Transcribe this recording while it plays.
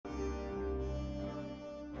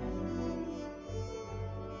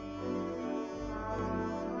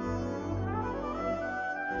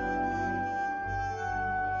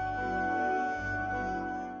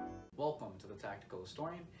to the Tactical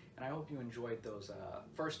Historian, and I hope you enjoyed those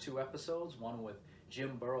first two episodes, one with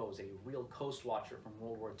Jim Burrows, a real coast watcher from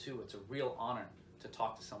World War II. It's a real honor to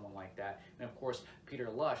talk to someone like that. And of course, Peter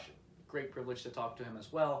Lush, great privilege to talk to him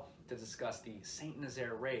as well, to discuss the Saint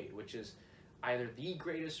Nazaire raid, which is either the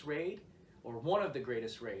greatest raid or one of the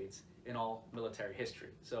greatest raids in all military history.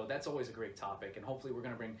 So that's always a great topic, and hopefully we're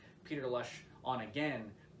going to bring Peter Lush on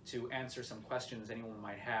again to answer some questions anyone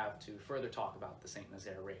might have to further talk about the Saint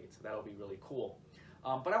Nazaire raid. So that'll be really cool.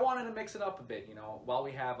 But I wanted to mix it up a bit, you know, while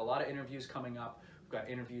we have a lot of interviews coming up. We've got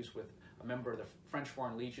interviews with a member of the French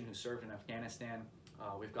Foreign Legion who served in Afghanistan.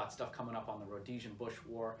 We've got stuff coming up on the Rhodesian Bush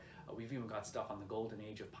War. We've even got stuff on the golden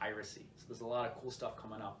age of piracy. So there's a lot of cool stuff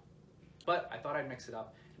coming up. But I thought I'd mix it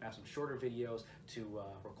up and have some shorter videos to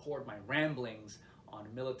record my ramblings on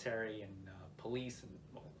military and police and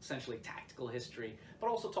essentially tactical history, but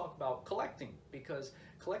also talk about collecting, because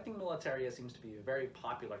collecting militaria seems to be a very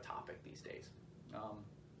popular topic these days.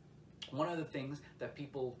 One of the things that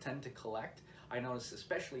people tend to collect, I notice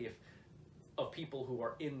especially of people who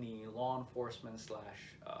are in the law enforcement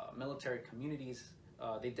 / military communities,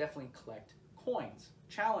 they definitely collect coins,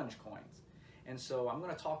 challenge coins. And so I'm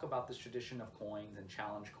going to talk about this tradition of coins and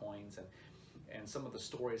challenge coins and some of the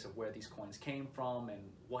stories of where these coins came from and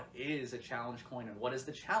what is a challenge coin and what is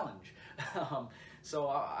the challenge. So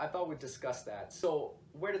I thought we'd discuss that. So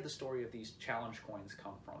where did the story of these challenge coins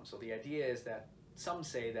come from? So the idea is that some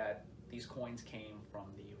say that these coins came from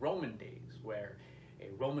the Roman days, where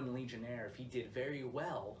a Roman legionnaire, if he did very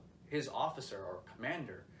well, his officer or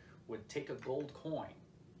commander would take a gold coin,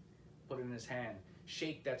 put it in his hand,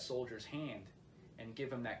 shake that soldier's hand, and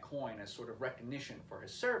give him that coin as sort of recognition for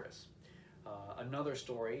his service. Another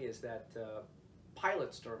story is that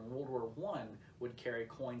pilots during World War I would carry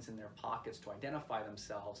coins in their pockets to identify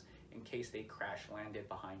themselves in case they crash landed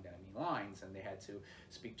behind enemy lines and they had to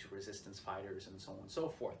speak to resistance fighters and so on and so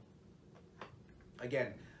forth.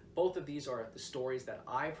 Again, both of these are the stories that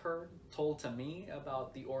I've heard told to me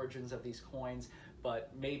about the origins of these coins,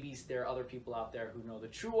 but maybe there are other people out there who know the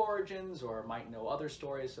true origins or might know other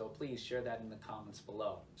stories, so please share that in the comments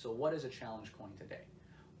below. So what is a challenge coin today?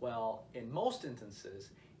 Well, in most instances,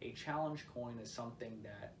 a challenge coin is something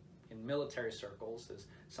that, in military circles, is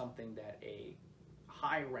something that a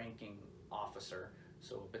high-ranking officer,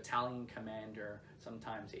 so a battalion commander,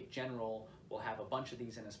 sometimes a general, will have a bunch of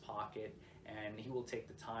these in his pocket, and he will take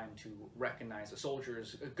the time to recognize a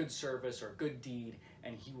soldier's good service or good deed,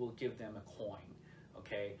 and he will give them a coin.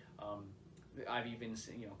 Okay, I've even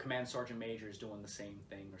seen, you know, command sergeant majors doing the same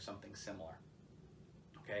thing or something similar.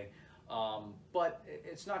 Okay, but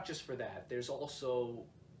it's not just for that. There's also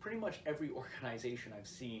pretty much every organization I've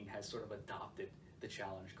seen has sort of adopted the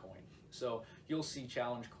challenge coin. So you'll see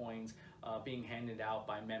challenge coins being handed out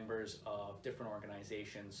by members of different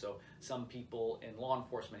organizations. So some people in law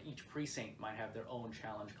enforcement, each precinct might have their own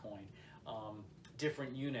challenge coin.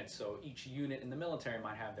 Different units, so each unit in the military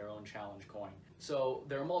might have their own challenge coin. So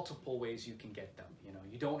there are multiple ways you can get them. You know,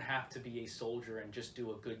 you don't have to be a soldier and just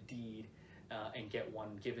do a good deed and get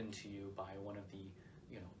one given to you by one of the,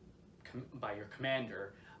 you know, by your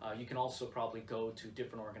commander. You can also probably go to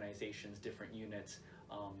different organizations, different units,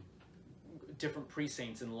 different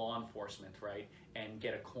precincts in law enforcement, right, and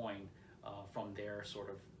get a coin from their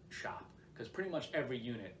sort of shop. Because pretty much every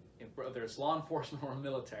unit, whether it's law enforcement or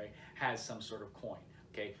military, has some sort of coin.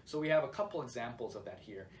 Okay, so we have a couple examples of that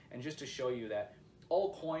here, and just to show you that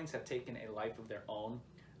all coins have taken a life of their own.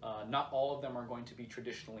 Not all of them are going to be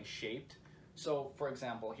traditionally shaped. So, for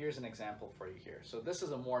example, here's an example for you here. So this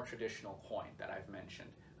is a more traditional coin that I've mentioned.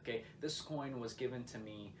 Okay, this coin was given to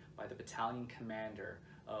me by the battalion commander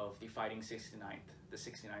of the Fighting 69th, the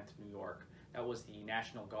 69th New York. That was the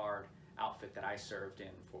National Guard outfit that I served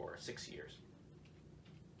in for 6 years.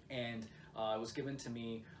 And it was given to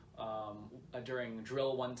me during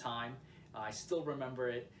drill one time. I still remember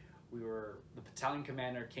it. The battalion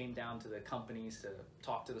commander came down to the companies to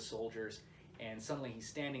talk to the soldiers, and suddenly he's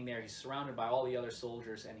standing there, he's surrounded by all the other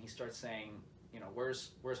soldiers, and he starts saying, you know,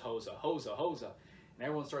 where's Hosa, Hosa, Hosa? And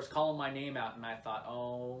everyone starts calling my name out, and I thought,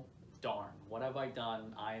 oh, darn, what have I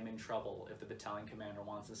done? I am in trouble. If the battalion commander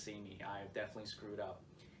wants to see me, I have definitely screwed up.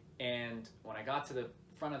 And when I got to the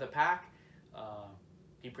front of the pack,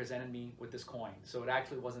 he presented me with this coin. So it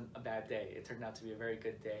actually wasn't a bad day. It turned out to be a very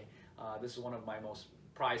good day. This is one of my most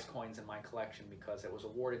prized coins in my collection because it was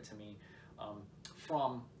awarded to me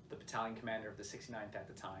from the battalion commander of the 69th at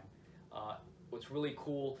the time. What's really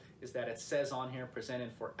cool is that it says on here,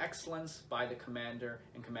 presented for excellence by the commander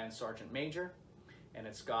and command sergeant major. And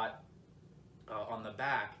it's got, on the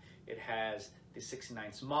back, it has the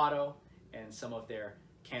 69th's motto and some of their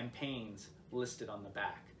campaigns listed on the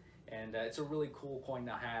back. And it's a really cool coin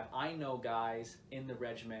to have. I know guys in the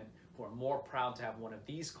regiment who are more proud to have one of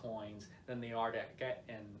these coins than they are to get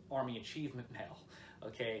an Army Achievement Medal,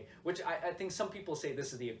 okay? Which I think some people say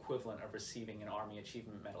this is the equivalent of receiving an Army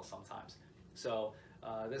Achievement Medal sometimes. So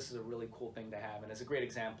this is a really cool thing to have, and it's a great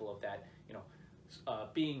example of that, you know,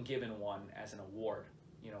 being given one as an award,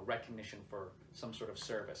 you know, recognition for some sort of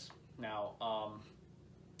service. Now,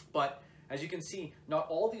 but as you can see, not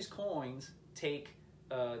all these coins take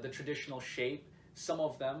the traditional shape. Some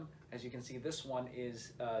of them, as you can see, this one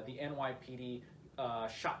is the NYPD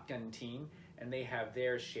shotgun team, and they have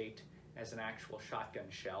theirs shaped as an actual shotgun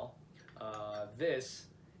shell. This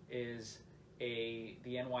is the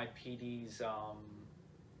NYPD's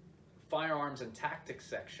firearms and tactics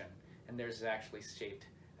section, and theirs is actually shaped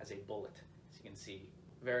as a bullet, as you can see.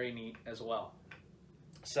 Very neat as well.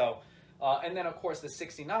 So, and then of course the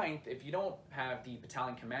 69th, if you don't have the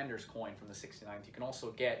battalion commander's coin from the 69th, you can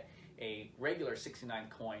also get a regular 69th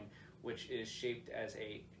coin, which is shaped as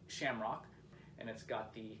a shamrock, and it's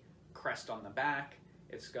got the crest on the back,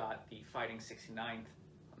 it's got the Fighting 69th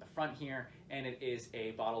on the front here, and it is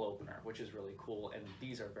a bottle opener, which is really cool, and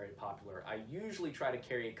these are very popular. I usually try to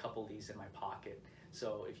carry a couple of these in my pocket,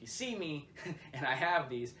 so if you see me and I have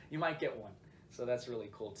these, you might get one. So that's really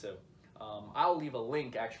cool too. I'll leave a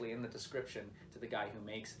link actually in the description to the guy who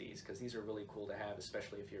makes these, because these are really cool to have,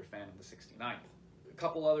 especially if you're a fan of the 69th. A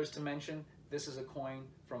couple others to mention. This is a coin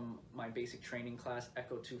from my basic training class,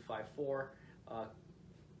 Echo 254.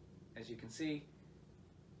 As you can see,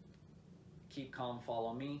 keep calm,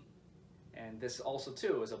 follow me. And this also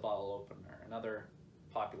too is a bottle opener, another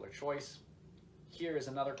popular choice. Here is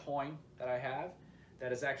another coin that I have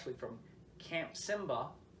that is actually from Camp Simba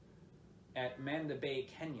at Manda Bay,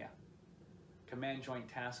 Kenya, Command Joint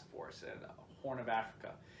Task Force at Horn of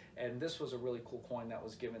Africa. And this was a really cool coin that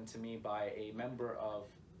was given to me by a member of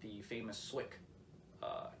the famous SWIC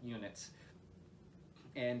units.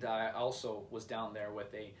 And I also was down there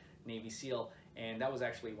with a Navy SEAL, and that was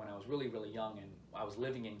actually when I was really, really young, and I was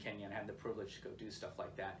living in Kenya and had the privilege to go do stuff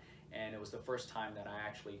like that. And it was the first time that I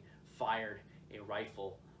actually fired a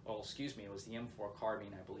rifle, or excuse me, it was the M4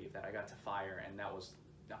 carbine, I believe, that I got to fire, and that was,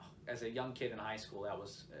 as a young kid in high school, that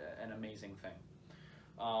was an amazing thing.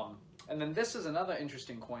 And then this is another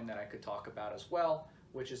interesting coin that I could talk about as well,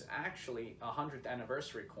 which is actually a 100th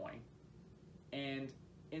anniversary coin, and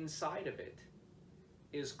inside of it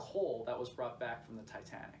is coal that was brought back from the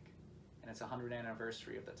Titanic, and it's a 100th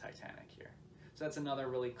anniversary of the Titanic here. So that's another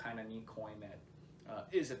really kind of neat coin that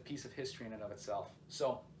is a piece of history in and of itself.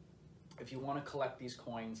 So if you want to collect these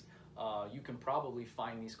coins, you can probably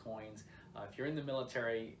find these coins. If you're in the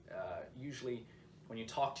military, usually when you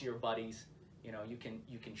talk to your buddies, you know, you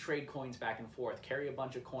can trade coins back and forth. Carry a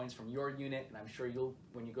bunch of coins from your unit, and I'm sure you'll,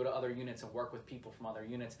 when you go to other units and work with people from other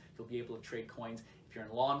units, you'll be able to trade coins. If you're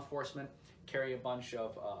in law enforcement, carry a bunch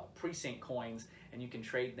of precinct coins, and you can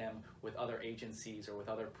trade them with other agencies or with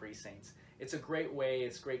other precincts. It's a great way,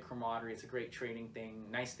 it's great camaraderie, it's a great trading thing,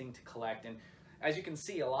 nice thing to collect. And as you can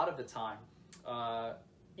see, a lot of the time,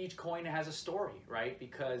 each coin has a story, right?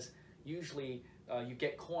 Because usually you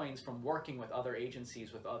get coins from working with other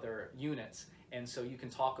agencies, with other units, and so you can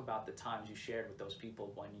talk about the times you shared with those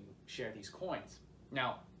people when you share these coins.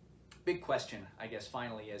 Now, big question, I guess,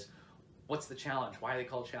 finally is, what's the challenge? Why are they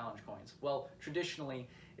called challenge coins? Well, traditionally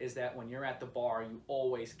is that when you're at the bar, you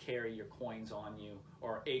always carry your coins on you,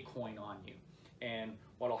 or a coin on you. And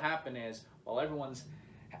what'll happen is, while everyone's,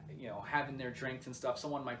 you know, having their drinks and stuff,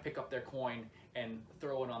 someone might pick up their coin and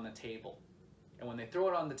throw it on the table. And when they throw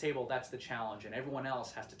it on the table, that's the challenge, and everyone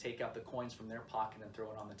else has to take out the coins from their pocket and throw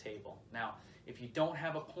it on the table. Now, if you don't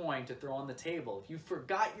have a coin to throw on the table, if you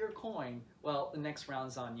forgot your coin, well, the next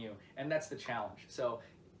round's on you, and that's the challenge. So,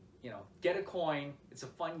 you know, get a coin. It's a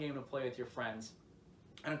fun game to play with your friends.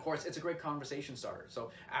 And of course, it's a great conversation starter.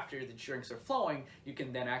 So after the drinks are flowing, you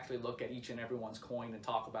can then actually look at each and everyone's coin and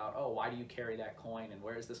talk about, oh, why do you carry that coin, and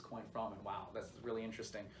where is this coin from, and wow, that's really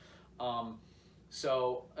interesting.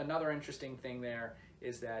 So another interesting thing there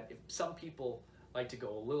is that if some people like to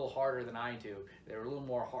go a little harder than I do, they're a little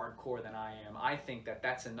more hardcore than I am, I think that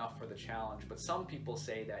that's enough for the challenge. But some people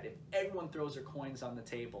say that if everyone throws their coins on the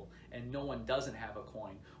table and no one doesn't have a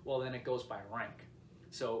coin, well, then it goes by rank.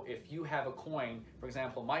 So if you have a coin, for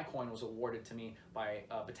example, my coin was awarded to me by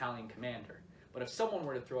a battalion commander. But if someone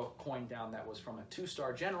were to throw a coin down that was from a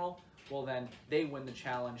 2-star general, well, then they win the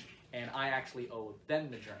challenge, and I actually owe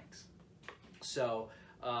them the drinks. So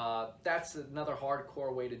that's another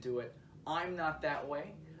hardcore way to do it. I'm not that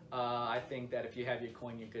way. I think that if you have your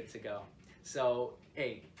coin, you're good to go. So,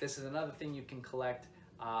 hey, this is another thing you can collect.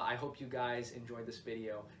 I hope you guys enjoyed this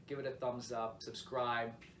video. Give it a thumbs up,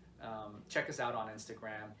 subscribe, check us out on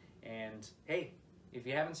Instagram. And hey, if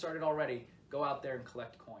you haven't started already, go out there and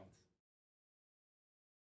collect coins.